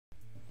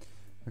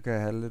Okay, I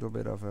had a little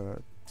bit of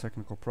a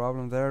technical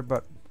problem there,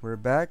 but we're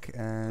back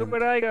and Look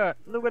what I got!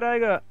 Look what I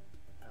got!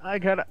 I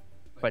got a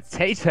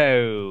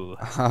potato!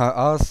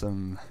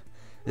 awesome.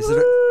 Is it?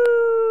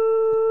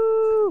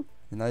 Woo!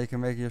 Now you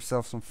can make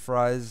yourself some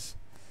fries.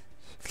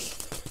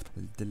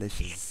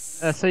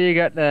 Delicious. So you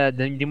got the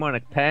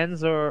demonic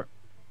pens or...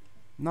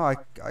 No,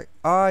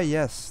 ah,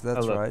 yes, Oh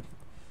that's look. right.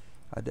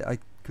 I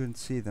couldn't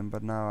see them,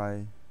 but now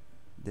I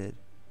did.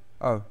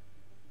 Oh,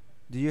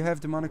 do you have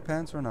demonic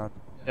pants or not?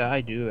 Yeah,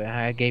 I do.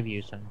 I gave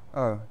you some.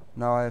 Oh,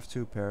 now I have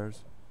 2 pairs.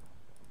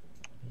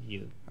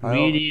 You I al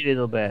greedy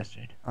little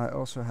bastard. I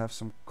also have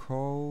some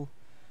coal.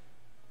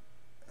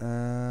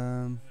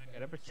 I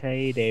got a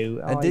potato.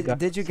 And Oh, I got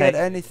did you get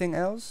potato. anything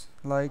else?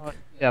 Like, Oh,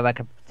 yeah, like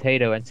a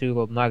potato and 2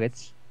 gold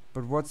nuggets.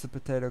 but what's the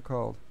potato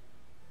called?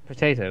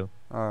 Potato.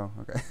 Oh,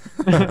 okay.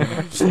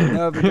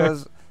 No,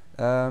 because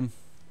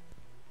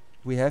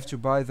we have to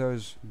buy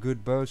those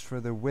good bows for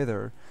the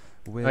wither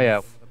with Oh yeah,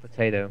 a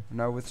potato.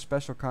 with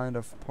special kind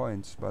of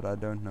points, but I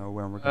don't know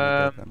when we're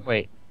gonna get them.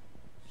 Wait.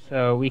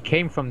 So we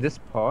came from this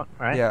part,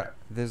 right? Yeah,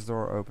 this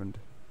door opened.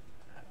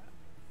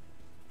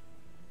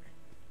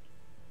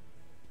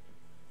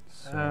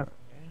 So,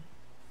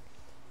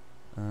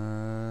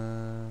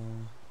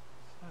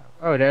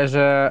 Oh, there's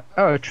a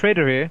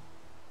trader here.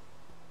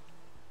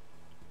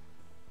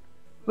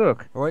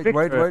 Look. wait,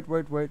 Victor.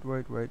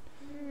 wait.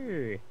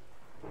 Hey,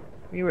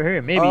 we were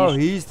here. Maybe. Oh,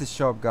 he's the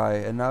shop guy,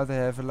 and now they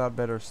have a lot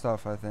better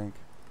stuff, I think.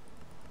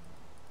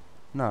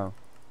 No.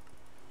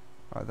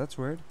 Oh, that's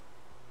weird.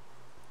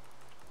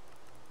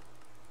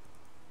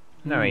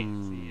 No, wait.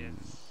 Hmm.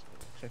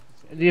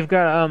 You've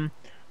got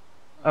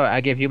Oh,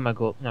 I gave you my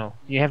gold. No,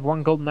 you have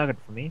 1 gold nugget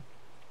for me.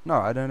 No,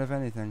 I don't have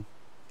anything.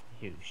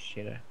 You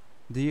shitter.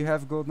 Do you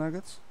have gold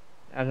nuggets?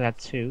 I've got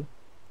 2.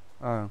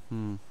 Oh,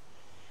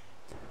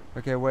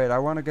 Okay, wait, I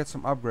want to get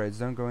some upgrades.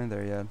 Don't go in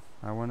there yet.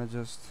 I want to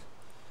just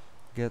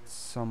get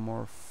some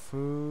more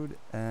food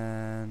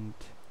and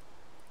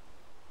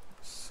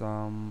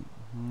some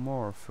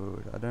more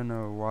food. I don't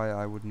know why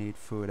I would need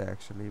food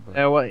actually, but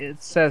Well,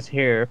 it says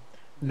here,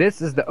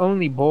 this is the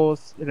only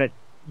boss that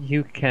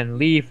you can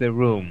leave the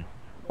room.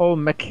 All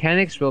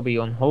mechanics will be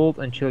on hold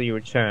until you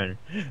return.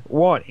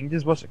 Warning,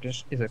 this boss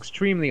is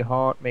extremely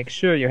hard. Make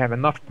sure you have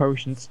enough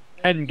potions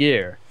and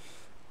gear.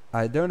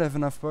 I don't have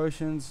enough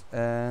potions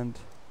and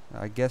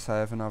I guess I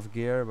have enough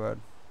gear, but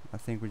I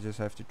think we just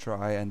have to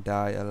try and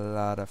die a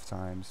lot of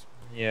times.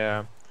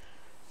 Yeah.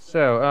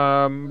 So,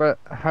 but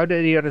how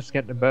did the others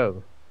get the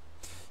bow?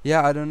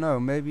 Yeah, I don't know.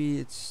 Maybe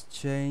it's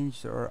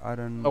changed or I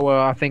don't. Oh,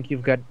 well, I think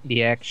you've got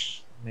the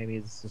axe. Maybe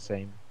it's the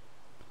same.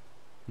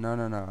 No,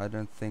 I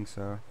don't think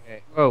so.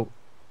 Okay. Oh,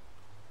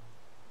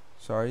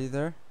 So are you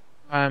there?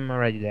 I'm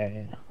already there,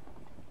 yeah.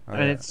 Oh,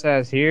 And yeah. it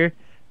says here,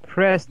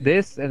 press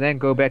this and then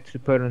go back to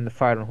put on the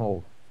fire on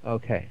hold.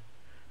 Okay.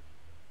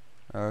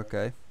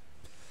 Okay.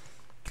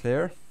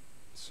 Clear.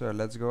 So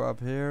let's go up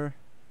here.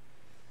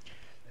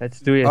 Let's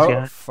do this, Oh,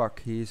 guys.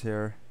 fuck, he's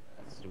here.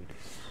 Let's do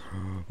this.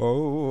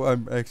 Oh,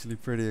 I'm actually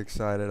pretty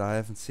excited. I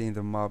haven't seen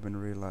the mob in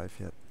real life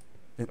yet.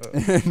 Oh.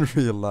 In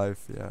real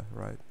life, yeah,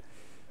 right.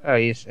 Oh,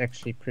 he's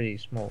actually pretty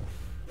small.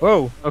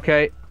 Whoa,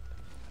 okay.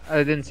 I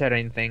didn't say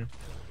anything.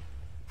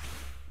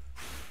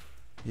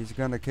 He's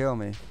gonna kill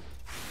me.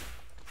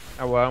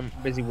 Oh, well, I'm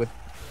busy with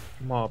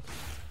mob.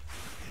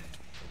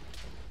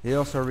 He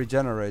also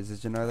regenerates,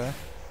 did you know that?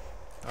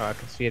 Oh, I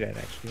can see that,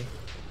 actually.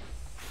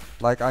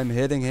 Like, I'm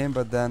hitting him,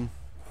 but then...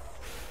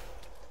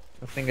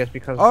 I think that's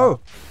because... Oh!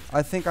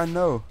 I think I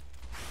know.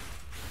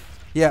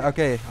 Yeah,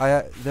 okay.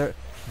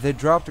 They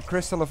dropped a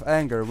crystal of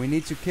anger. We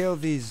need to kill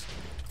these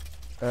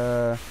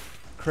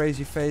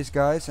crazy face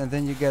guys, and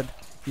then you get...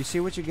 You see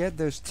what you get?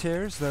 Those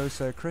tears,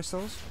 those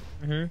crystals?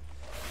 Mm-hmm.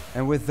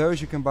 And with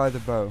those you can buy the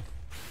bow.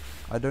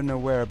 I don't know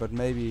where, but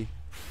maybe...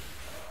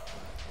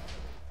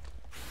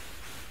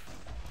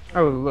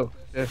 Oh, look.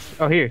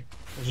 Oh, here.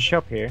 There's a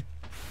shop here.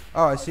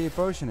 Oh, I see a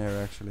potion here,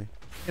 actually.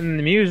 In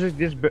the music,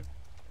 this...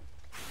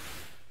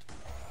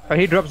 Oh,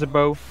 he drops a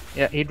bow.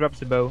 Yeah, he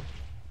drops a bow.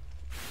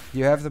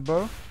 You have the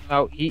bow?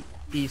 Oh, he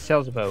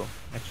sells a bow.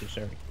 Actually,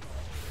 sorry.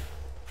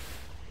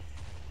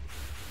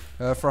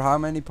 For how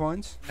many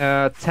points?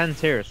 10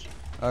 tiers.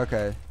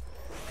 Okay.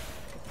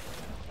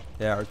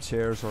 Yeah, or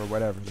tears or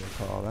whatever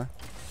they're called, huh?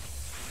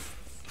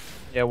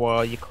 Yeah,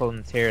 well, you call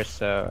them tiers,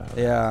 so...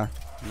 Yeah,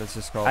 let's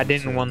just call I them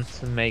didn't tears. want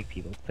to make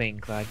people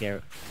think like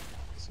they're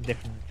some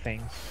different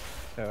things,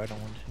 so I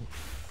don't want to.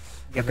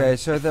 Give Okay, them-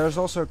 so there's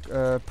also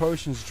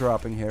potions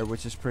dropping here,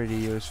 which is pretty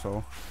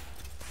useful.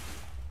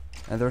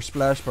 And they're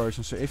splash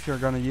potions, so if you're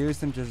gonna use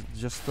them,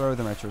 just throw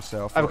them at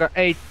yourself. I've got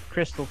 8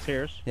 crystal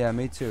tiers. Yeah,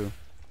 me too.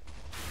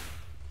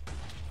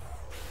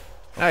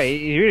 Oh,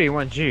 he really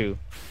wants you.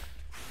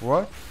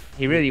 What?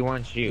 He really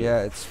wants you.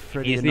 Yeah, it's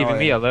pretty He's annoying. leaving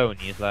me alone.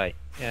 He's like,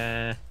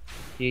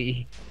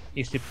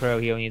 he's too pro.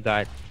 He only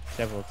died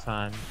several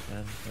times,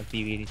 and with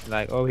BB, he's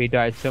like, oh, he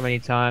died so many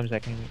times, I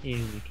can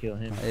easily kill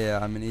him. Yeah,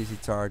 I'm an easy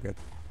target.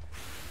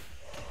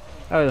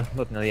 Oh,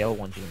 look, now the L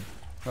wants you.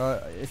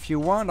 If you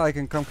want, I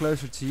can come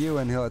closer to you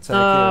and he'll attack No,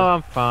 you.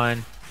 I'm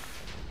fine.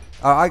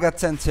 Oh, I got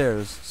 10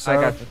 tiers. So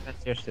I got the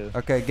tiers too.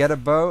 okay, get a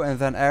bow and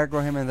then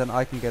aggro him, and then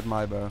I can get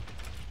my bow.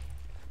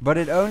 But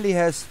it only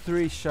has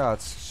 3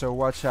 shots, so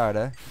watch out,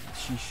 eh?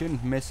 She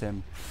shouldn't miss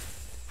him.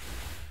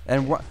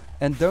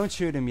 And don't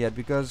shoot him yet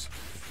because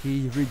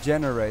he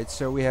regenerates.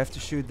 So we have to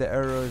shoot the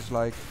arrows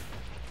like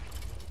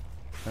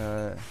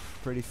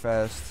pretty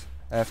fast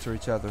after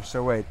each other.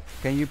 So wait,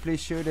 can you please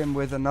shoot him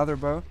with another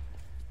bow?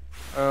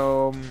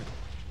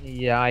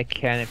 Yeah, I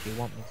can if you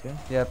want me to.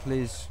 Yeah,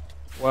 please.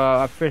 Well,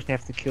 I first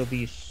have to kill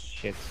these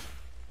shits.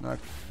 No.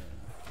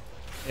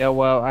 Yeah,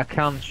 well, I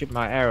can't shoot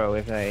my arrow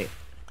if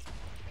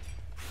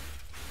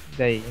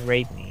they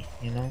raid me,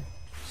 you know?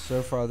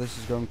 So far this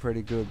is going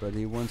pretty good, but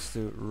he wants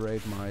to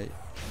raid my...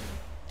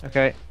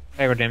 Okay,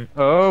 I got him.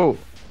 Oh!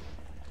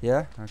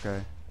 Yeah?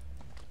 Okay.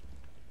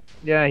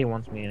 Yeah, he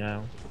wants me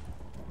now.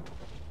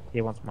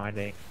 He wants my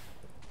day.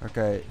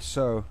 Okay,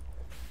 so...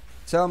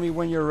 Tell me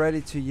when you're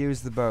ready to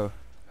use the bow.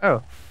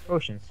 Oh,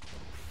 potions.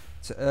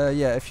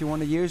 Yeah, if you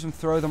want to use them,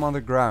 throw them on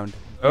the ground.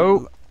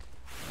 Oh!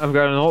 I've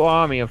got an whole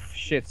army of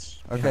shits.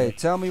 Okay,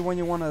 tell me when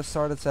you want to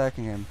start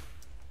attacking him.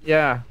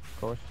 Yeah, of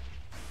course.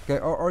 Okay,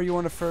 or you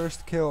want to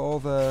first kill all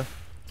the...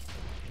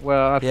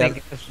 Well, I Yeah,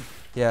 think it's...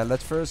 Yeah,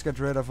 let's first get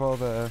rid of all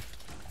the...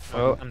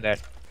 Oh, I'm dead.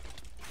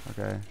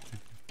 Okay,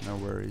 no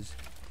worries.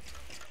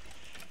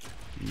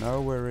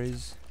 No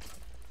worries.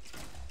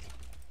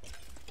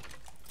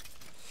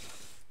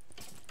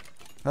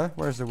 Huh?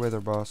 Where's the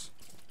wither boss?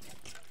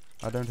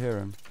 I don't hear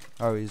him.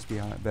 Oh, he's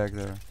back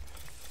there.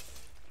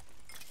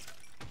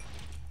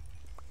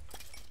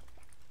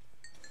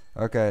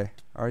 Okay,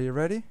 are you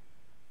ready?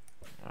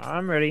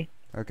 I'm ready.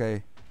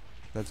 Okay,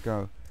 let's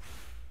go.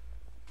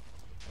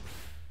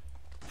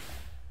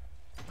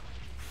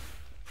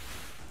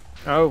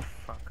 Oh,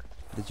 fuck.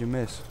 Did you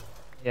miss?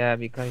 Yeah,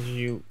 because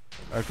you...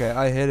 Okay,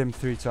 I hit him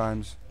 3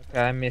 times.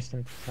 Okay, I missed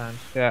him 2 times.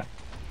 Yeah.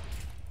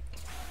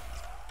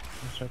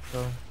 So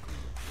cool.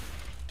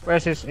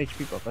 Where's his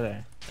HP over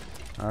there?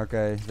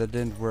 Okay, that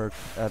didn't work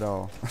at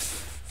all.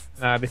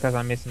 Because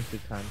I missed him 2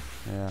 times.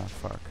 Yeah,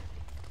 fuck.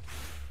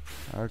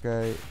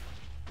 Okay.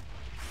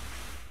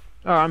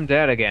 Oh, I'm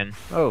dead again.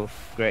 Oh,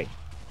 great.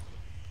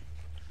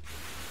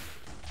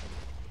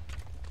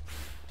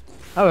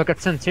 Oh, I got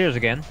 10 tears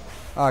again.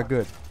 Ah,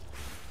 good.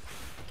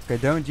 Okay,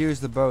 don't use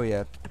the bow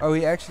yet. Oh,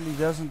 he actually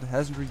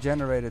hasn't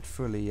regenerated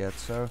fully yet,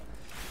 so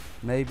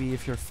maybe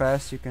if you're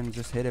fast you can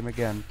just hit him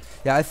again.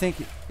 Yeah, I think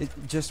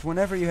just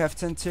whenever you have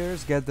 10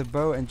 tears, get the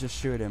bow and just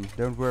shoot him.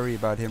 Don't worry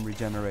about him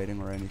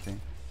regenerating or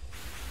anything.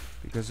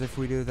 Because if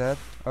we do that...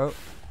 Oh.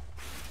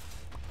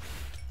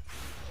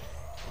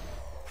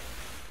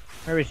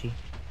 Where is he?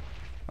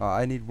 Oh,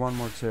 I need 1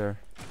 more tear.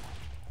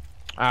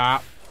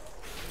 Ah.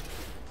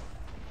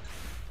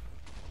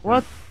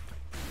 What?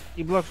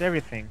 He blocks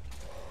everything.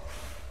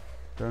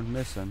 Don't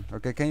miss him.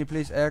 Okay, can you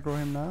please aggro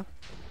him now?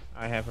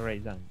 I have already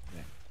done.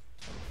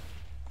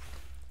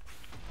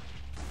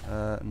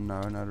 Yeah.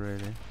 No, not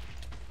really.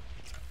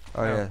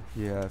 Oh, Oh. yeah,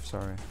 you have,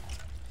 sorry.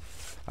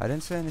 I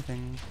didn't say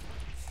anything.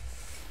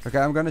 Okay,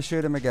 I'm gonna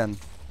shoot him again.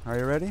 Are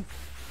you ready?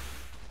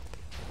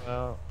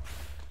 Well,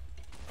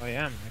 I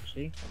am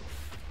actually.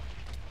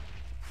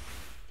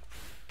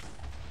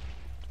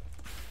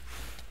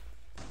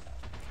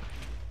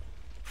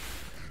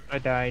 I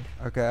died.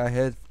 Okay, I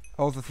hit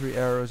all the 3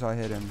 arrows, I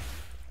hit him.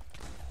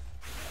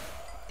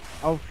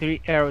 All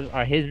 3 arrows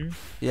are hidden.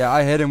 Yeah,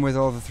 I hit him with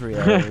all the 3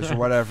 arrows, or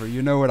whatever,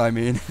 you know what I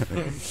mean.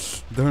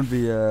 Don't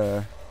be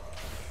a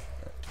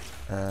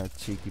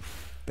cheeky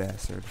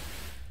bastard.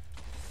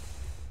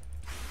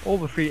 All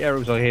the 3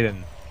 arrows are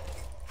hidden.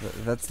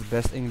 That's the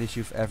best English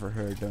you've ever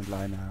heard, don't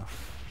lie now.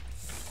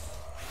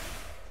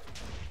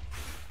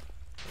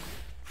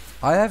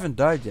 I haven't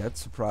died yet,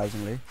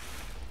 surprisingly.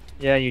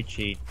 Yeah, you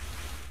cheat.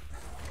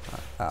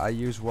 I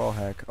use wall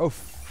hack. Oh,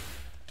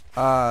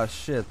 ah,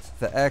 shit.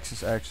 The axe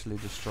is actually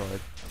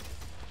destroyed.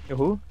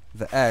 Who?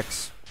 The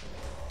axe.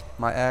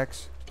 My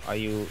axe. Are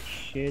you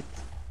shit?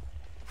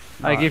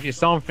 No, I give you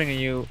something and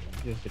you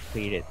just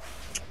deplete it.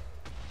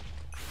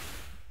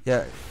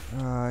 Yeah,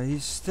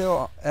 he's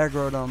still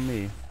aggroed on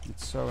me.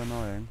 It's so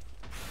annoying.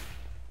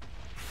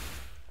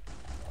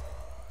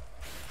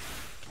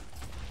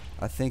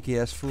 I think he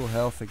has full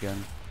health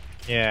again.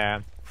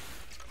 Yeah,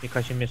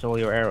 because you miss all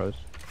your arrows.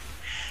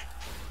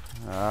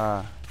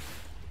 Ah.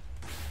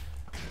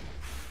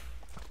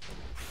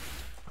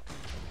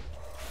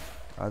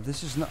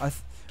 This is not.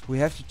 We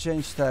have to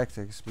change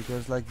tactics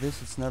because like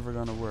this, it's never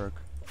gonna work.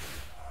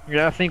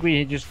 Yeah, I think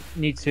we just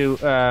need to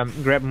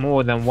grab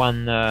more than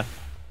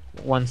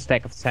one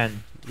stack of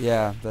 10.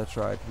 Yeah, that's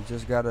right. We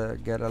just gotta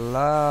get a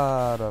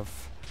lot of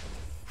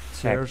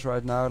tears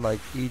right now.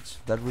 Like we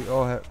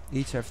all have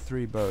each have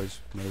 3 bows,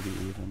 maybe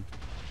even.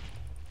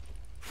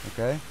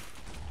 Okay.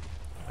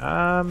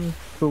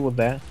 Cool with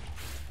that.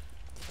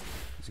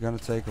 It's gonna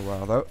take a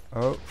while though.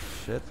 Oh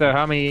shit. So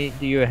how many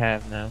do you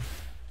have now?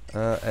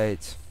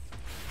 8.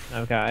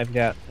 Okay, I've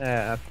got.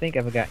 I think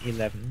I've got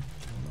 11.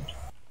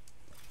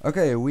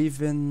 Okay, we've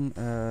been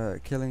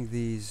killing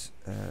these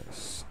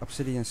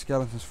obsidian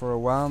skeletons for a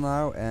while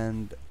now,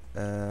 and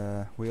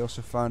we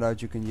also found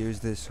out you can use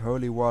this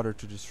holy water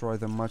to destroy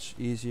them much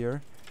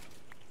easier,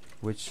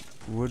 which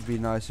would be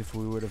nice if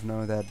we would have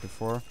known that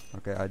before.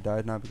 Okay, I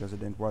died now because I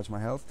didn't watch my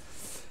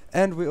health.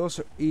 And we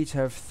also each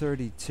have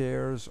 30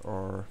 tears,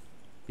 or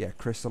yeah,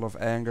 crystal of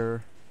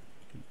anger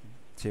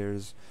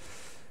tears.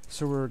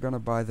 So we're gonna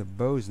buy the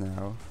bows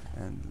now,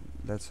 and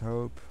let's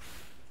hope.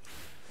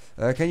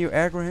 Can you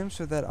aggro him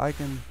so that I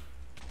can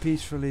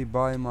peacefully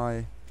buy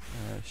my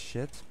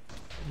shit?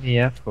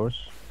 Yeah, of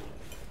course.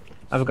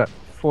 I've got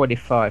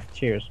 45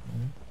 cheers.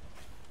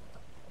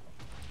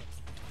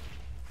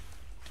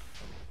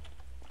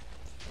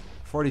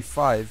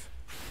 45.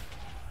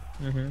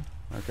 Mhm.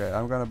 Okay,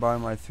 I'm gonna buy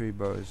my 3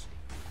 bows.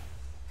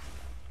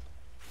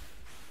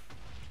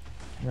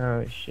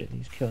 Oh shit,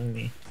 he's killing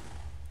me.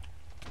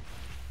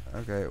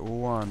 Okay,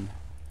 1,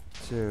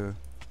 2,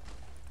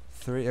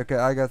 3. Okay,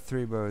 I got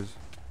 3 bows.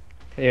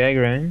 Okay, you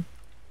aggro him?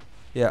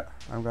 Yeah,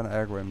 I'm gonna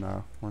aggro him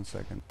now. 1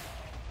 second.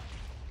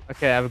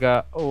 Okay, I've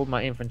got all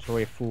my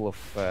inventory full of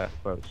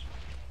bows.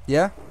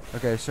 Yeah?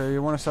 Okay, so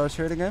you wanna start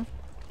shooting him?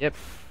 Yep.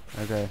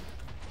 Okay.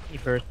 He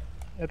first.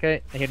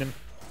 Okay, I hit him.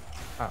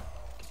 Ah.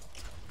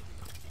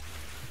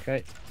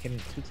 Okay, hit him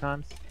 2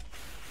 times.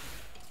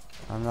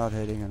 I'm not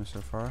hitting him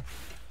so far.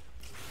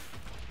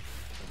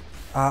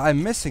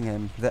 I'm missing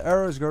him. The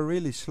arrows go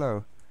really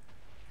slow.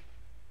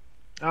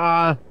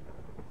 Ah!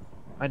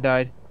 I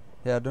died.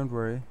 Yeah, don't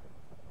worry.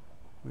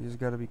 We just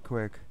gotta be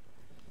quick.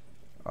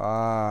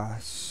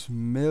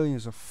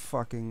 Millions of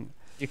fucking...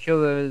 You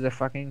kill the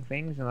fucking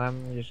things, and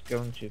I'm just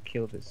going to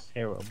kill this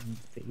hero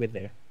with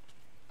there.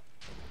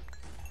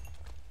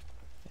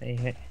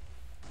 Hey.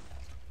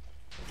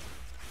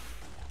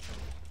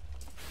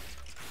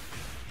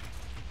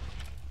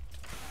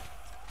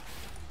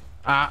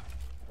 Ah!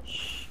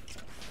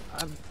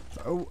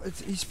 Oh,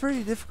 he's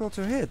pretty difficult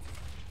to hit.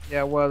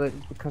 Yeah, well, it's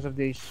because of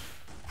these.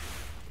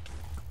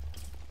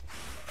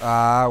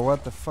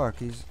 What the fuck?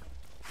 He's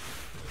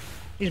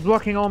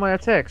blocking all my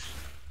attacks.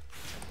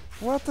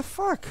 What the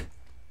fuck?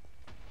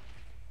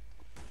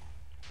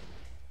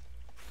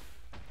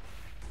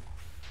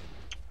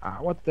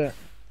 What the?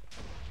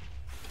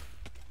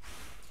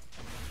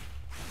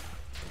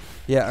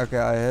 Yeah, okay,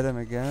 I hit him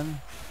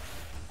again.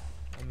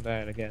 I'm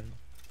dead again.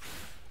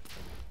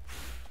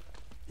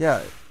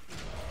 Yeah,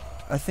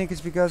 I think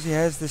it's because he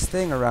has this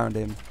thing around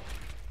him.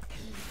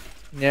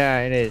 Yeah,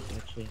 it is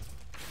actually.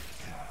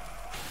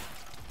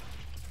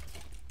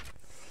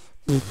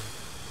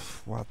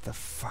 What the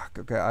fuck?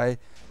 Okay,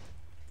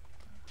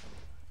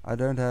 I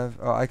don't have...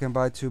 Oh, I can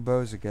buy 2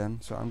 bows again,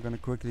 so I'm gonna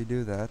quickly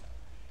do that.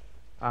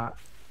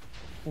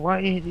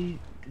 Why do you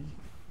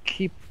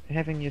keep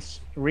having this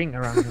ring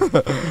around him?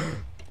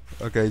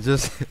 Okay,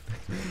 just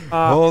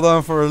hold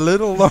on for a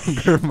little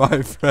longer,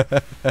 my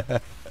friend.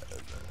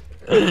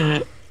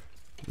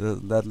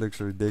 That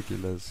looks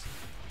ridiculous.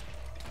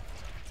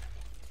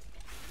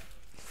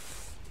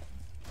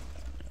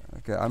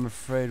 Okay, I'm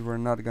afraid we're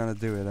not gonna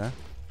do it, huh?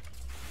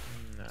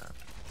 No.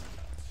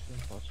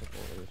 It's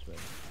impossible this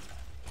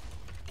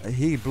way.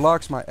 He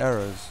blocks my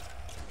arrows.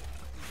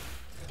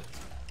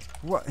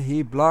 What?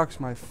 He blocks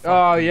my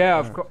Oh yeah,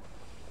 of course.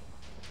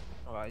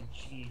 Oh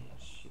jeez.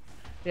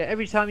 Yeah,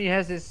 every time he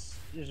has this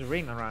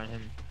ring around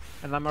him,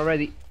 and I'm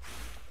already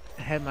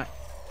had my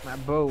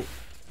bow.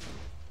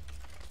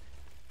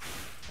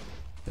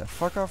 Yeah,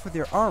 fuck off with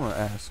your armor,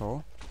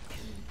 asshole.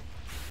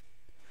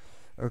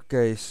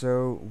 Okay,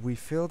 so we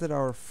failed at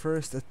our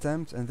first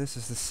attempt, and this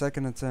is the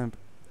second attempt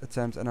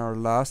and our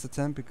last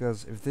attempt,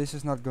 because if this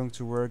is not going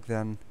to work,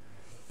 then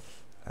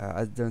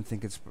I don't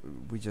think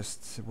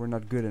we're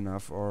not good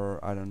enough,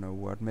 or I don't know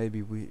what.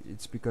 Maybe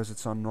it's because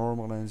it's on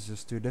normal and it's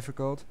just too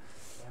difficult.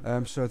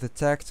 So the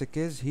tactic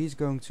is he's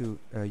going to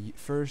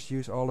first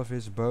use all of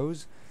his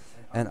bows,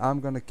 and I'm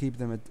gonna keep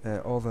them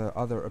at all the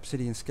other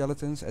obsidian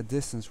skeletons at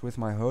distance with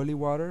my holy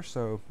water.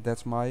 So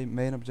that's my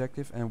main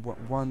objective. And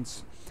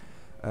once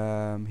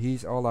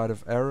he's all out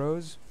of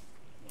arrows,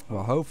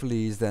 well,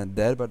 hopefully he's then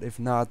dead. But if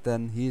not,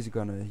 then he's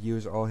gonna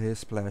use all his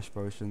splash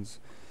potions,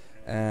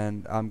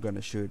 and I'm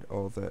gonna shoot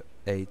all the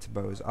 8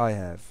 bows I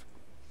have.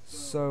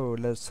 So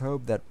let's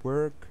hope that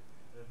works.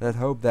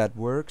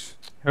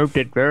 Hope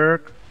it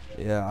work.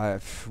 Yeah,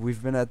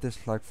 we've been at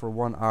this like for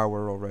 1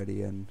 hour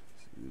already, and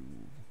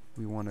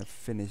we want to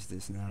finish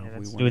this now. Yeah, we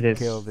let's want to do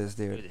kill this.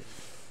 this dude.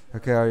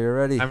 Okay, are you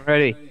ready? I'm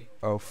ready.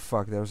 Oh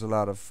fuck, there's a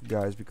lot of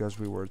guys because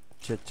we were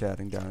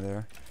chit-chatting down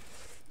there.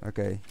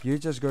 Okay, you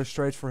just go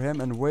straight for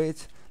him and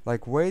wait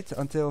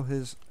until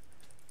his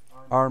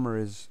armor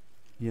is,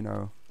 you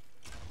know,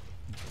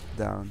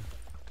 down.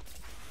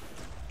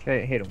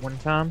 Okay, hit it 1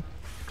 time.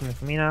 Coming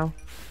for me now.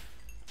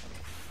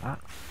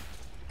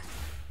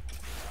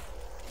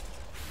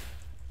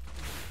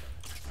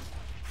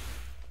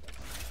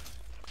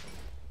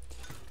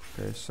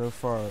 Okay, so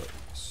far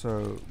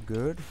so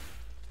good.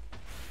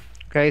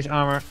 Okay, his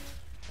armor.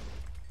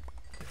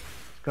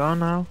 It's gone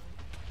now.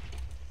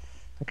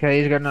 Okay,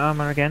 he's got an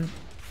armor again.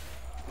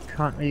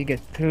 Can't really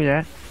get through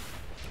that.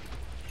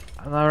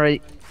 I'm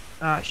already...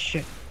 Ah,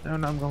 shit. No,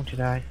 I'm going to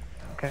die.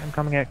 Okay, I'm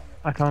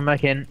coming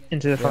back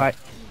into the fight.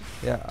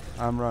 Yeah,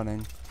 I'm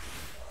running.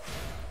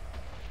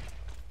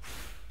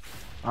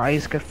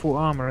 He's got full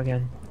armor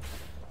again.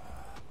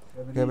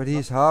 Okay, but he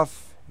has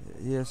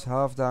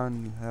half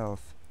down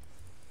health.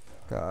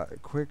 Okay,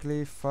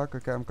 quickly, fuck,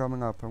 okay, I'm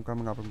coming up.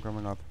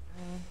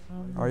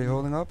 Are you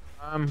holding up?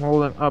 I'm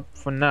holding up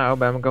for now,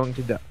 but I'm going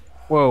to die.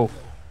 Whoa.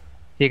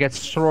 He gets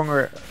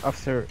stronger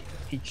after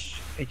each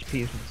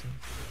HP is missing.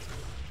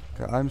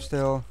 Okay, I'm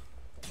still...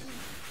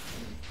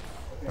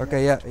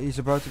 Okay, yeah, he's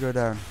about to go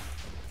down.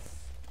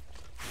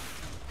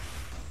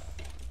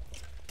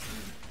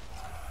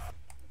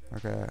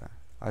 Okay,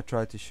 I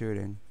tried to shoot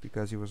him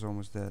because he was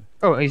almost dead.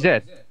 Oh, he's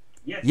dead.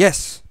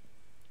 Yes!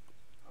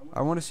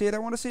 I want to see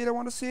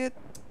it.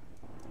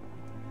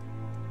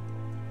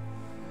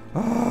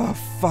 Oh,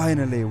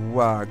 finally!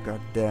 Wow, god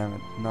damn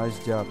it.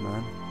 Nice job,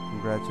 man.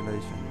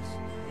 Congratulations.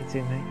 It's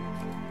in me.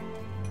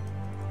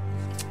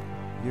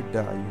 You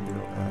die, you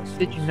little ass.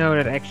 Did you know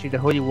that actually the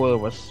holy water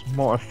was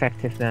more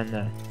effective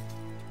than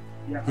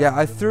Yeah,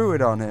 I threw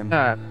it on him.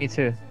 me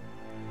too.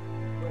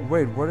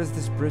 Wait, what is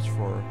this bridge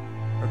for?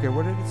 Okay,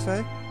 what did it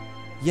say?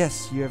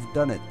 Yes, you have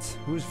done it.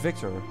 Who's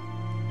Victor?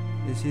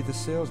 Is he the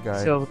sales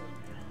guy? So,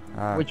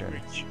 Ah, which okay.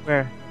 bridge?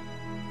 Where?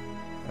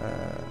 I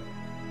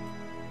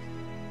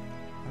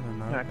don't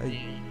know. No,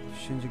 Hey,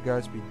 shouldn't you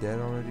guys be dead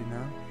already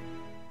now?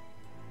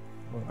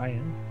 well, I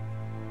am.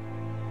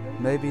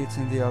 Maybe it's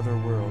in the other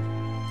world.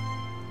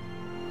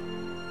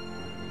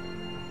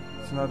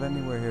 It's not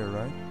anywhere here,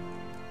 right?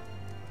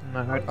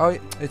 No, Oh,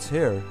 it's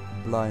here.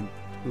 Blind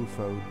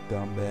UFO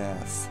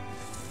dumbass.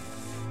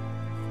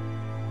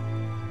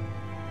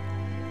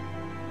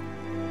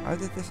 How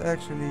did this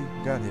actually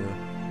get here?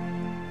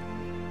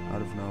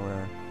 Out of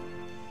nowhere.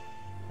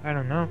 I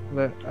don't know,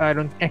 but I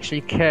don't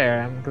actually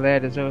care. I'm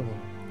glad it's over.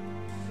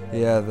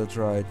 Yeah, that's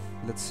right.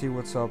 Let's see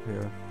what's up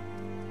here.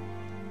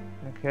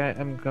 Okay,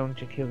 I'm going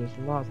to kill this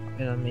lot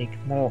and I'll make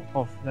more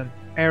of them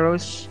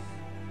arrows.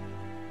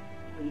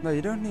 No,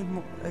 you don't need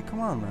more. Hey, come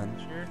on,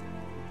 man. Sure.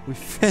 We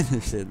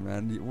finished it,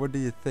 man. What do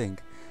you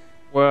think?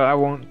 Well, I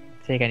won't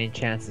take any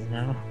chances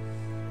now.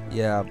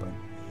 Yeah, but...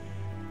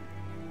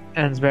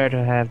 And it's better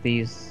to have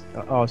these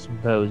awesome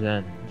bows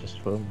and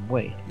just throw them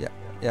away.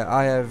 Yeah,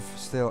 I have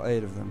still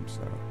 8 of them,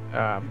 so...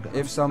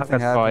 if something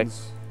got 5.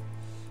 happens,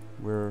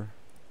 we're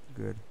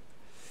good.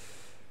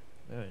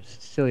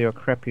 Still your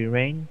crappy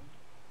rain.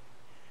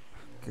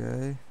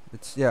 Okay.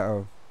 It's... Yeah,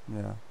 oh.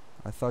 Yeah.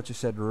 I thought you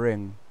said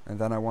ring. And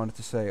then I wanted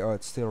to say, oh,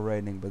 it's still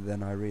raining, but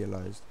then I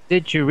realized.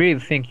 Did you really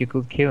think you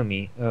could kill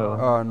me? Oh.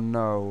 Oh,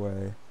 no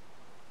way.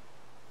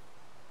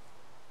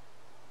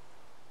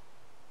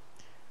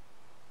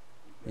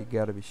 You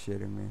gotta be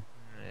shitting me.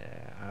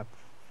 Yeah, I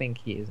think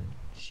he isn't.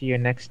 See you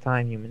next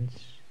time, humans.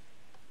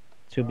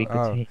 To be Oh.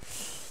 continued.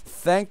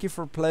 Thank you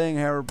for playing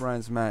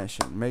Herobrine's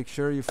Mansion. Make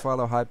sure you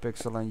follow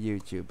Hypixel on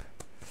YouTube.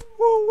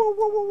 Woo, woo,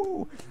 woo, woo,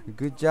 woo.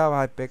 Good job,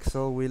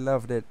 Hypixel. We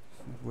loved it.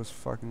 It was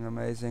fucking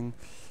amazing.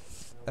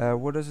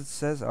 What does it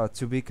says? Oh,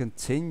 to be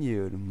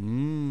continued.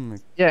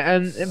 Yeah,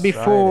 and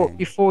exciting.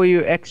 before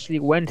you actually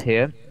went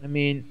here, I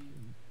mean,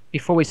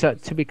 before we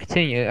said to be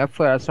continued, I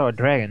thought I saw a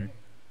dragon.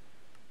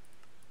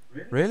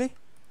 Really?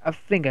 I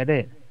think I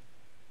did.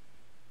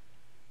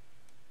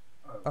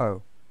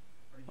 Oh.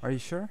 Are you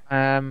sure?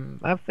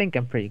 I think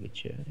I'm pretty good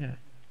sure. Yeah.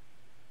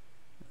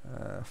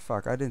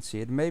 Fuck, I didn't see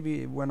it.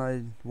 Maybe when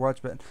I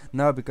watch back.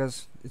 No,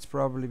 because it's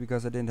probably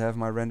because I didn't have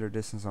my render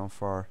distance on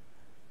far.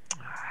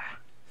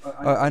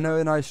 I know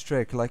a nice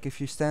trick. Like if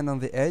you stand on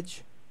the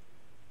edge.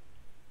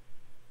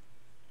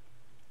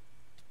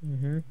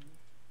 Then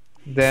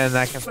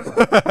I can.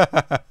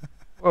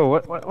 Oh,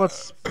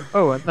 what's?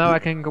 Oh, and now I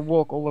can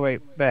walk all the way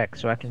back,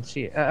 so I can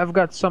see it. I've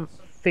got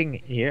something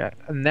here.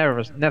 A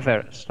nether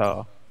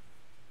star.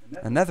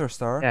 A nether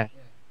star? Yeah.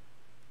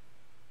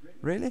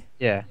 Really?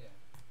 Yeah.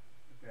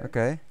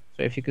 Okay.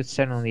 So if you could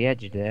stand on the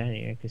edge there,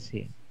 you could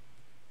see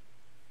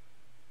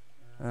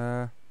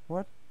it.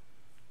 What?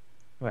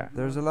 Well,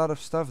 There's a lot of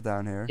stuff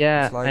down here.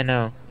 yeah, It's like I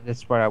know.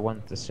 That's what I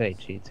wanted to say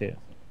to you too.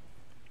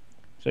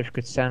 So if you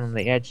could stand on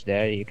the edge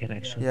there, you can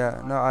actually.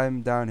 Yeah, no,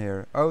 I'm down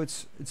here. Oh,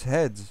 it's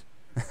heads.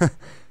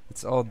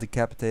 It's all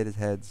decapitated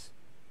heads.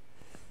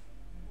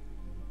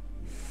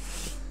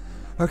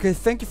 Okay,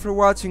 thank you for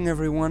watching,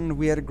 everyone.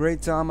 We had a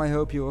great time. I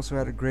hope you also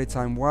had a great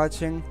time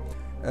watching.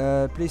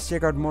 Please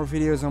check out more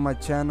videos on my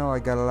channel. I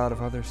got a lot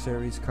of other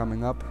series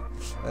coming up.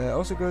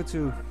 Also go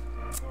to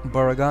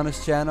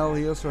BoraGona's channel.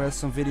 He also has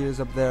some videos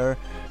up there,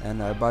 and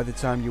by the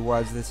time you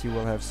watch this, you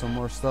will have some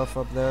more stuff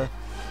up there.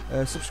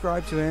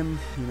 Subscribe to him.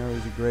 You know,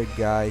 he's a great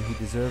guy. He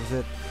deserves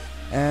it.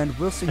 And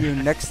we'll see you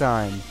next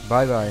time.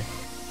 Bye bye.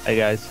 Hey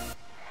guys.